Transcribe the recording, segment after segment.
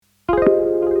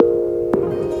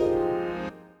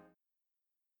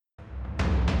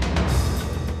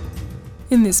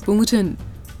In this bulletin,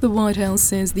 the White House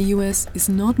says the US is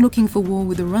not looking for war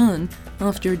with Iran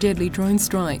after a deadly drone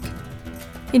strike.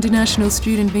 International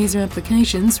student visa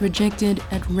applications rejected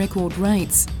at record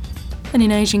rates. And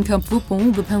in Asian Cup football,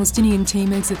 the Palestinian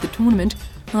team exit the tournament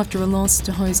after a loss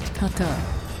to host Qatar.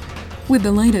 With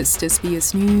the latest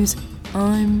SBS News,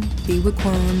 I'm Biwa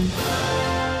Kwan.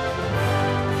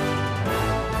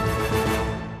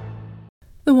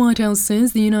 The White House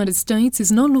says the United States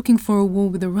is not looking for a war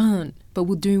with Iran, but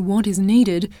will do what is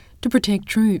needed to protect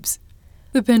troops.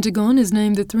 The Pentagon has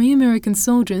named the 3 American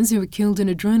soldiers who were killed in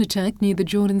a drone attack near the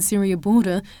Jordan-Syria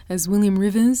border as William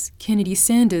Rivers, Kennedy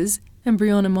Sanders and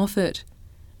Breonna Moffett.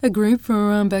 A group for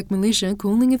Iran-backed militia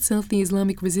calling itself the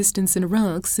Islamic Resistance in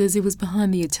Iraq says it was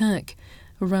behind the attack.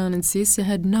 Iran insists it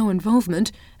had no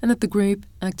involvement and that the group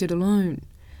acted alone.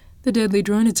 The deadly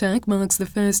drone attack marks the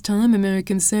first time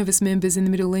American service members in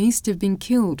the Middle East have been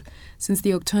killed since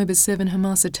the October 7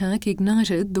 Hamas attack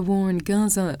ignited the war in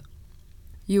Gaza.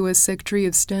 US Secretary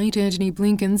of State Antony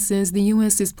Blinken says the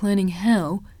US is planning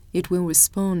how it will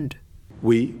respond.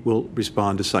 We will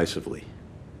respond decisively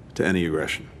to any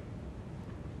aggression,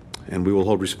 and we will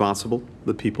hold responsible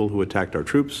the people who attacked our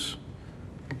troops.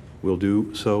 We'll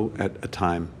do so at a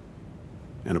time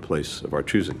and a place of our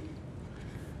choosing.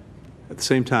 At the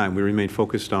same time, we remain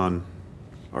focused on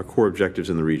our core objectives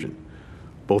in the region,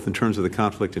 both in terms of the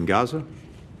conflict in Gaza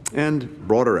and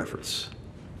broader efforts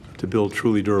to build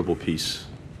truly durable peace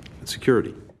and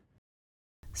security.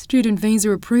 Student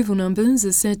visa approval numbers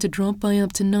are set to drop by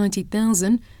up to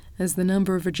 90,000 as the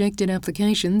number of rejected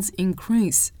applications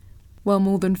increase. While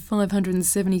more than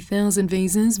 570,000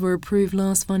 visas were approved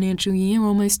last financial year,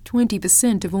 almost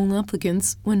 20% of all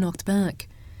applicants were knocked back.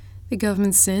 The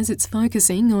government says it's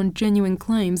focusing on genuine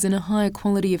claims and a higher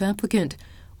quality of applicant,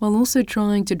 while also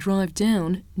trying to drive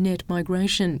down net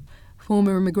migration.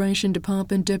 Former Immigration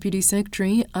Department Deputy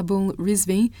Secretary Abul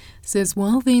Rizvi says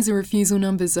while visa refusal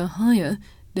numbers are higher,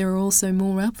 there are also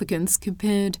more applicants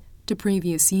compared to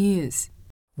previous years.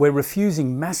 We're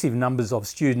refusing massive numbers of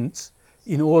students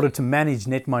in order to manage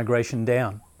net migration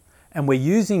down, and we're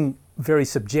using very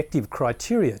subjective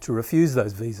criteria to refuse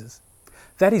those visas.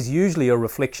 That is usually a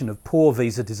reflection of poor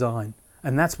visa design,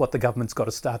 and that's what the government's got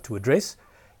to start to address.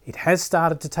 It has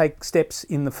started to take steps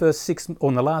in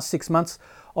the last 6 months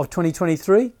of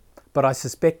 2023, but I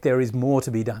suspect there is more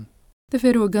to be done. The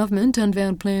federal government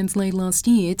unveiled plans late last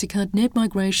year to cut net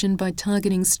migration by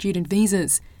targeting student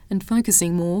visas and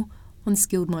focusing more on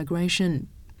skilled migration.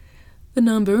 The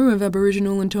number of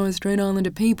Aboriginal and Torres Strait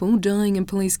Islander people dying in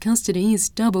police custody has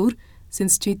doubled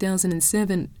since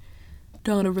 2007.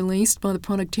 Data released by the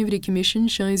Productivity Commission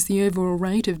shows the overall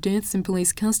rate of deaths in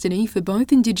police custody for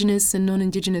both Indigenous and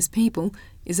non-Indigenous people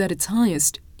is at its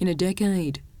highest in a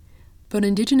decade. But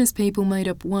Indigenous people made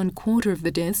up 1/4 of the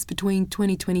deaths between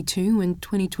 2022 and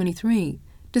 2023,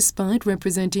 despite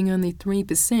representing only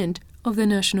 3% of the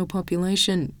national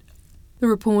population. The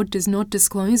report does not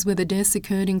disclose whether deaths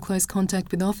occurred in close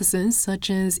contact with officers, such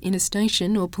as in a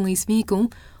station or police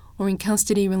vehicle, or in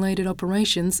custody-related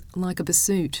operations like a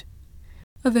pursuit.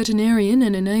 A veterinarian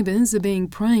and her neighbours are being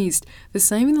praised for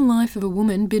saving the life of a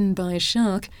woman bitten by a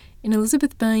shark in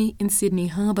Elizabeth Bay in Sydney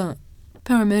Harbour.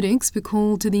 Paramedics were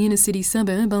called to the inner-city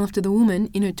suburb after the woman,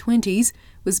 in her 20s,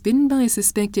 was bitten by a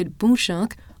suspected bull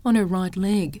shark on her right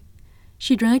leg.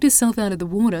 She dragged herself out of the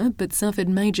water but suffered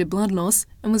major blood loss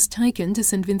and was taken to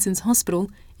St Vincent's Hospital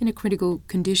in a critical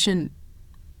condition.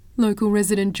 Local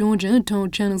resident Georgia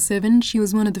told Channel 7 she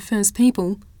was one of the first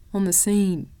people on the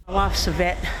scene. My wife's a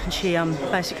vet and she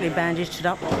basically bandaged it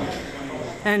up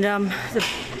and the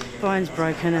bone's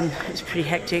broken and it's pretty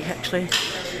hectic actually.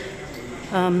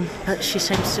 But she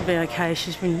seems to be okay.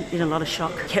 She's been in a lot of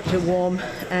shock. Kept her warm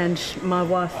and my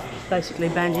wife basically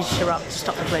bandaged her up to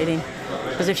stop the bleeding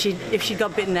because if she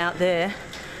got bitten out there,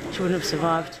 she wouldn't have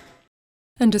survived.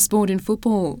 And to sport in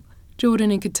football,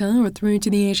 Jordan and Qatar are through to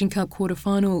the Asian Cup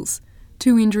quarter-finals.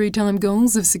 2 injury-time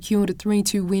goals have secured a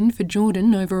 3-2 win for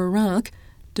Jordan over Iraq.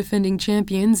 Defending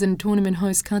champions and tournament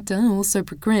host Qatar also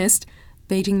progressed,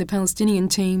 beating the Palestinian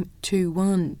team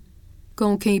 2-1.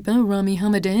 Goalkeeper Rami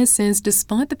Hamadeh says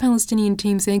despite the Palestinian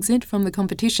team's exit from the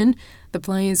competition, the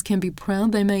players can be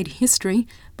proud they made history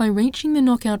by reaching the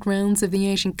knockout rounds of the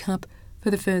Asian Cup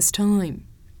for the first time.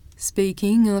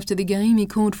 Speaking after the game, he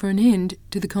called for an end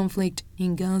to the conflict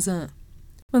in Gaza.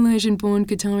 Malaysian-born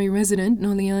Qatari resident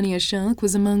Noliani Ashak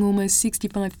was among almost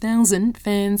 65,000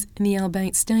 fans in the Al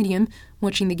Bayt Stadium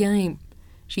watching the game.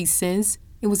 She says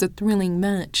it was a thrilling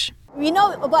match. We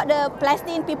know about the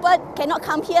Palestinian people cannot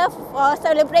come here for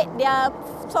celebrate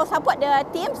support their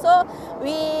team. So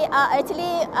we are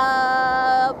actually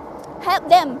help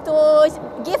them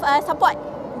to give us support,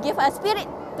 give us spirit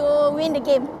to win the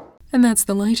game. And that's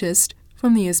the latest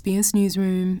from the SBS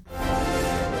Newsroom.